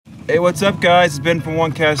Hey, what's up guys? It's Ben from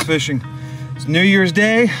OneCast Fishing. It's New Year's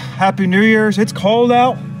Day. Happy New Year's. It's cold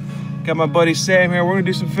out. Got my buddy Sam here. We're gonna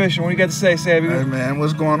do some fishing. What do you got to say, Sam? Hey man,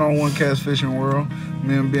 what's going on OneCast Fishing World?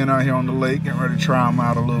 Me and Ben out here on the lake, getting ready to try them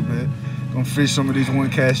out a little bit. Gonna fish some of these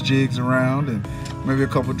OneCast jigs around and maybe a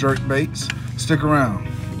couple jerk baits. Stick around.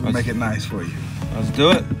 We'll make it nice for you. Let's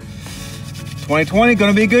do it. 2020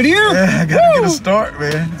 gonna be a good year. Yeah, gotta get a start,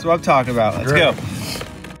 man. That's what I'm talking about. Let's Great. go.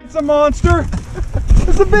 It's a monster.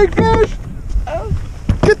 It's a big fish.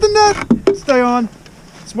 Get the net. Stay on.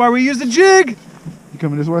 That's why we use the jig. You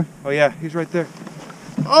coming this way? Oh yeah, he's right there.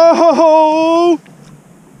 Oh!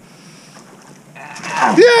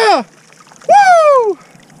 Yeah! Woo!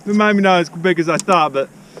 It might be not as big as I thought, but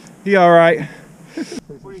he all right.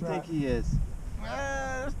 What do you think he is?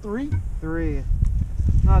 That's three. Three.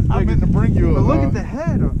 Not as big. I meant to bring you a. But look at the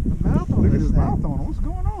head, the mouth on Look at this his thing. mouth on him. What's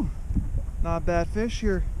going on? Not a bad fish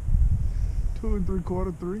here. 2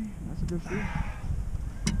 3/4, 3. That's a good fish.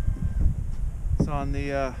 It's on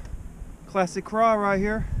the classic Craw right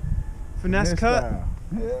here. Finesse cut. Style.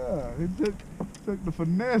 Yeah, he took the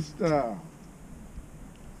finesse style.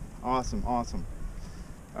 Awesome, awesome.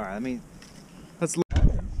 All right, let's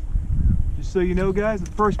just so you know, guys,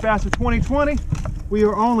 the first bass of 2020. We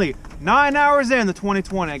are only 9 hours in the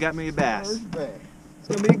 2020. I got me a bass. First bass. It's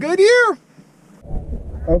gonna be a good year.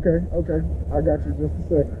 Okay, I got you just a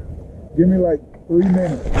second. Give me like 3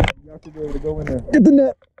 minutes. You have to be able to go in there. Get the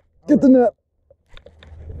net. Get the net.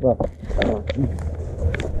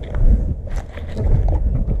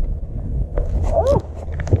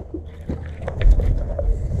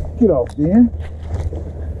 Get off, Ben.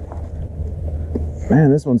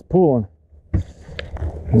 Man, this one's pulling.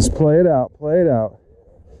 Let's play it out. Play it out.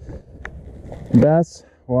 Bass.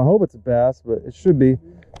 Well, I hope it's a bass, but it should be.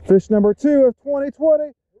 Fish number 2 of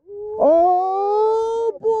 2020.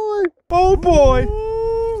 Oh boy! Oh boy!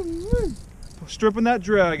 Stripping that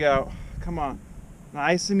drag out. Come on.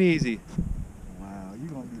 Nice and easy. Wow, you're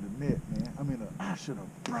gonna need a net, man. I mean, I should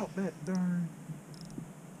have brought that darn.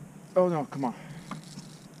 Oh no, come on.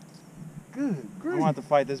 Good I grief. want to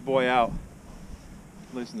fight this boy out.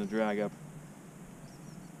 Loosen the drag up.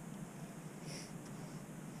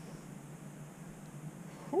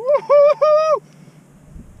 Woohoo!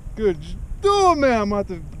 Good. Oh man, I'm gonna have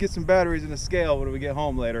to get some batteries in the scale when we get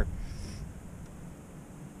home later.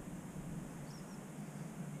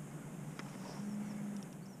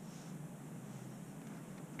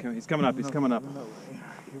 He's coming up. He's coming up.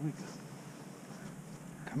 Here we go.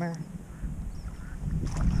 Come here.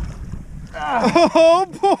 Oh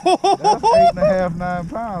boy! That's 8.5, 9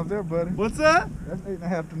 pounds there, buddy. What's that? That's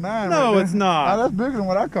 8.5 to 9. No, right it's there. not. Oh, that's bigger than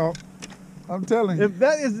what I caught. I'm telling you. If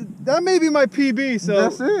that may be my PB, so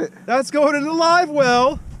That's it. that's going in the live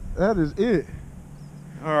well. That is it.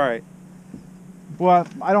 All right. Well,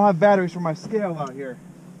 I don't have batteries for my scale out here.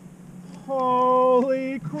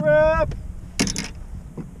 Holy crap!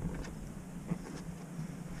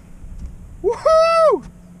 Woohoo!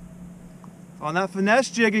 On that finesse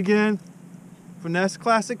jig again. Finesse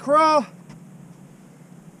classic Craw.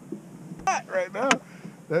 Right now,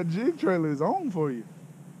 that jig trailer is on for you.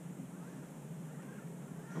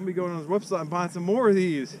 I'm gonna be going on his website and buying some more of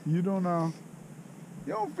these. You you don't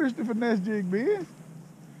fish the finesse jig, Ben.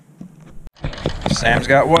 Sam's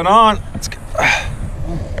got one on. Let's get...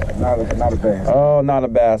 Not a bass. Oh, not a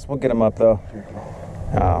bass. We'll get him up though.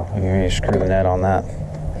 Oh, you need to screw the net on that.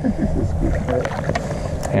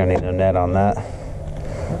 You don't need no net on that.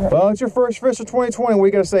 Well, it's your first fish of 2020. What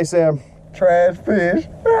you gotta say, Sam? Trash fish.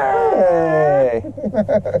 Hey!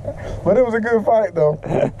 But it was a good fight, though.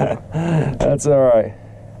 That's all right.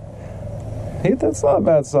 That's not a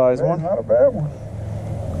bad size one. Not a bad one.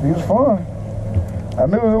 He was fun. I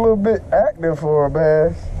knew it was a little bit active for a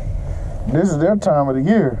bass. This is their time of the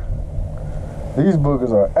year. These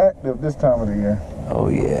boogers are active this time of the year. Oh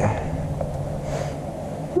yeah.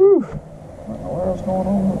 Whew. I don't know what else going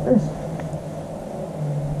on with this.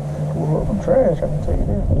 Pull up some trash, I can tell you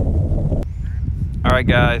that. All right,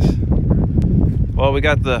 guys. Well, we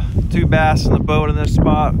got the 2 bass in the boat in this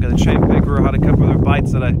spot. We got the chain picker, had a couple other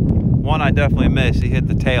bites that one I definitely missed. He hit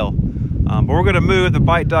the tail. But we're gonna move. The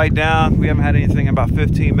bite died down. We haven't had anything in about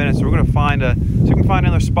 15 minutes. So we're gonna find so we can find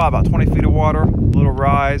another spot about 20 feet of water, a little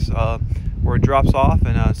rise where it drops off,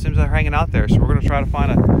 and it seems like they're hanging out there. So we're gonna try to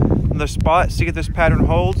find another spot, see if this pattern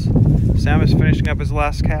holds. Sam is finishing up his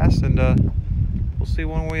last cast, and we'll see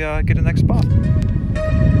when we get to the next spot.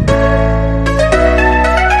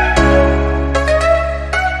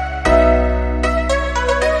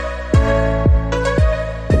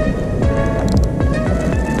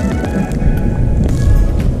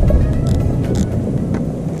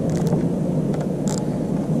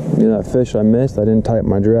 You know that fish I missed? I didn't tighten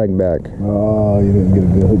my drag back. Oh, you didn't get a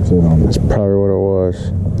good hook set on it. That's probably what it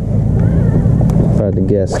was. If I had to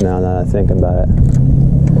guess now that I think about it.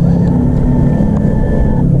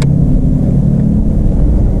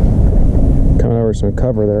 Coming over some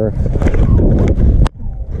cover there.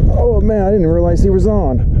 Oh man, I didn't realize he was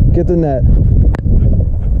on. Get the net.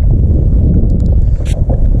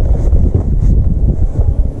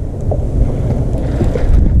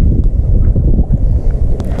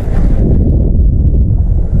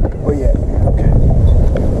 Oh yeah, okay.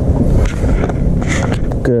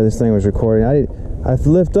 Good, this thing was recording. I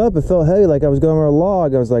lift up, it felt heavy like I was going over a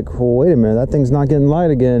log. I was like, well, wait a minute, that thing's not getting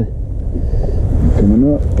light again.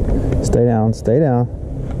 Coming up. Stay down, stay down.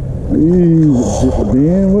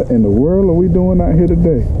 Ben, what in the world are we doing out here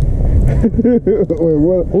today? Wait,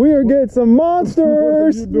 what? We are getting some monsters. What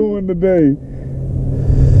are you doing today?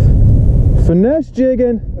 Finesse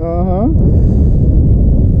jigging. Uh-huh.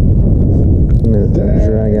 Let me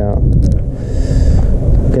drag out.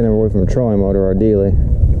 Getting away from the trolling motor, ideally.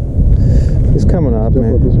 He's coming up, Jump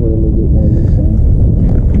man. up this way a little bit more this time.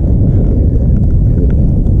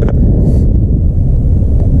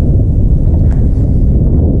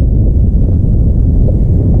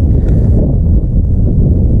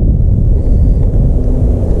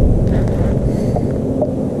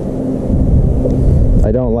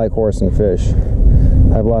 I don't like horsing fish.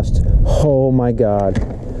 I've lost, oh my God.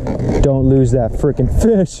 Don't lose that freaking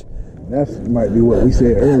fish. That might be what we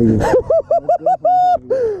said earlier.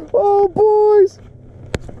 Oh boys.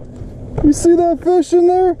 You see that fish in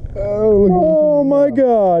there? Oh my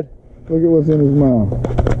God. Look at what's in his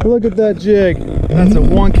mouth. Look at that jig. That's a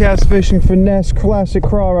OneCast Fishing Finesse classic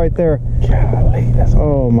craw right there. Golly, that's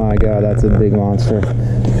Oh my God, that's a big monster.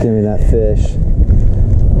 Give me that fish.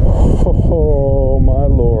 Oh my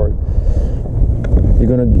Lord.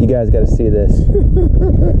 You guys gotta see this.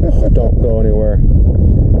 Don't go anywhere.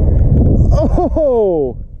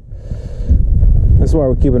 Oh! That's why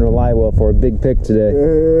we're keeping a live well for a big pick today.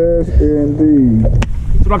 Yes, indeed.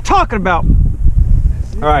 That's what I'm talking about.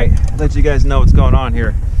 Alright, let you guys know what's going on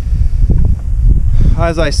here.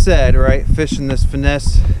 As I said, right, fishing this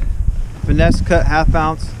finesse cut 1/2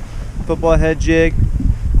 ounce football head jig.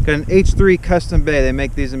 Got an H3 custom bay. They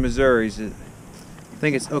make these in Missouri. I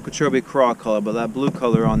think it's Okeechobee Craw color, but that blue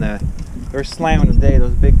color on that. They're slamming today,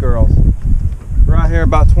 those big girls. We're out here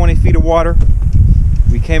about 20 feet of water.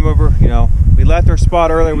 We came over, you know, we left our spot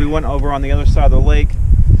earlier. We went over on the other side of the lake.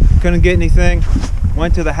 Couldn't get anything.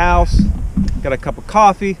 Went to the house, got a cup of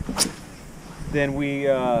coffee. Then we,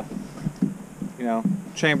 you know,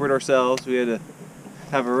 chambered ourselves. We had to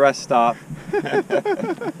have a rest stop.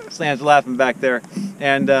 Sam's laughing back there.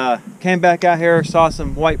 And came back out here, saw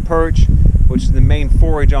some white perch, which is the main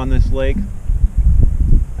forage on this lake.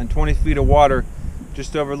 And 20 feet of water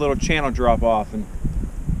just over a little channel drop off. And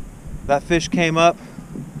that fish came up.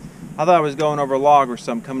 I thought I was going over a log or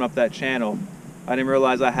something coming up that channel. I didn't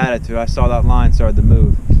realize I had it to. I saw that line started to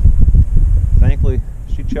move. Thankfully,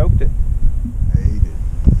 she choked it.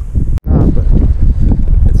 Nah, but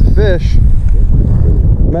it's a fish.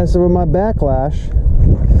 Messing with my backlash.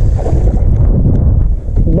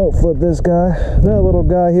 Boat flip this guy. That little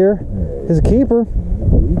guy here is a keeper.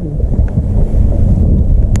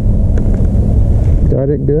 Got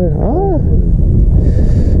it good. Ah,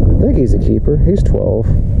 I think he's a keeper. He's 12.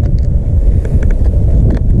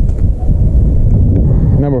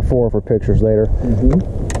 Number 4 for pictures later.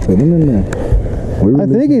 Put him in there. I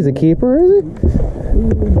think he's a keeper, is he?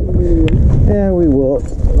 Yeah, we will.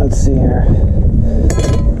 Let's see here.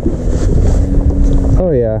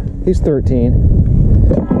 Oh yeah, he's 13.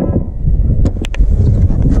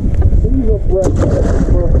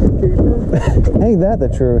 Ain't that the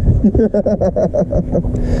truth?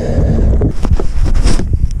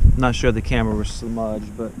 Not sure the camera was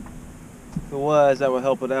smudged, but if it was, that would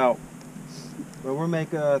help it out. But we'll make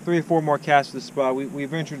 3 or 4 more casts to the spot. We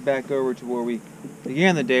ventured back over to where we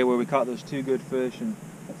began the day, where we caught those 2 good fish, and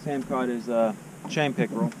Sam caught his chain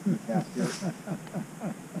pickerel.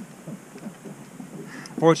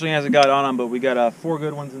 Fortunately, he hasn't got on them, but we got 4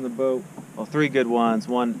 good ones in the boat. Well, 3 good ones,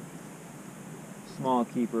 1 small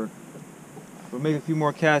keeper. We'll make a few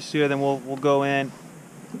more casts here, then we'll go in.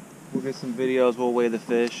 We'll get some videos. We'll weigh the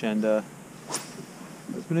fish, and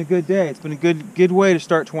it's been a good day. It's been a good way to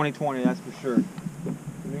start 2020, that's for sure.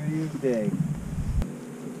 New Year's Day.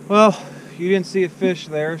 Well, you didn't see a fish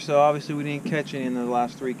there, so obviously we didn't catch any in the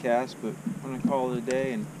last 3 casts, but I'm gonna call it a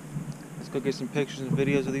day, and let's go get some pictures and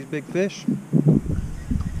videos of these big fish.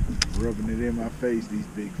 Rubbing it in my face, these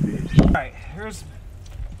big fish. All right, here's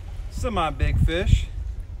semi-big fish.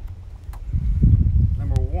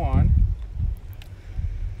 Number 1.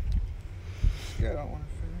 good. I don't want to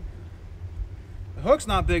fit in. The hook's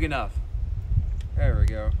not big enough. There we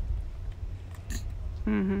go.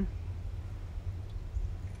 Mm-hmm.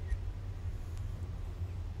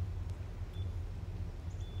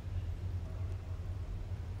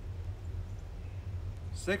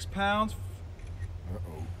 £6,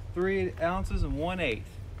 3 ounces and 1/8.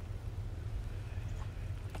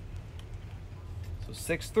 So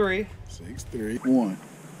 6'3". 6'3". 1.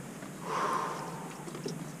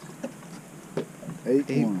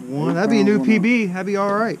 8'1". That'd be a new PB. That'd be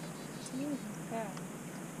all right.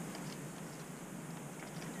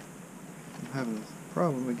 I'm having a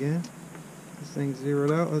problem again. This thing's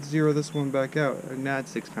zeroed out. Let's zero this one back out and add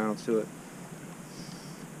 6 pounds to it.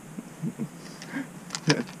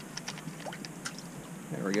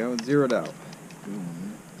 There we go. It's zeroed out. Good one,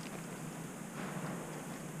 man.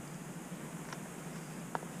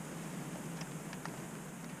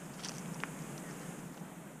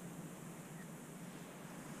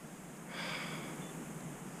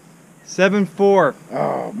 $7.4.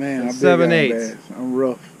 Oh man, I'm 7/8. I'm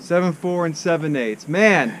rough. 7.4 and 7/8.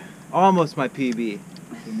 Man, almost my PB.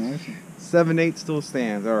 That's a nice one. 7/8 still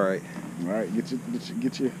stands. All right. All right,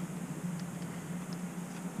 get your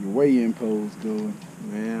weigh-in pose going.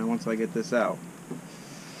 Man, once I get this out.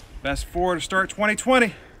 Best 4 to start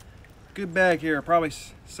 2020. Good bag here, probably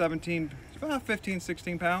 17, about 15,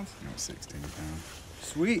 16 pounds. No, 16 pounds.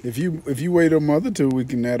 Sweet. If you weigh them other two, we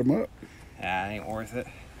can add them up. Ah, ain't worth it.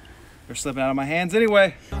 They're slipping out of my hands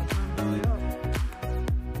anyway.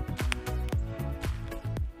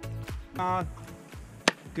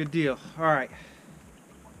 Good deal. All right.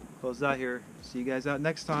 Close out here. See you guys out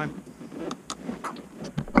next time.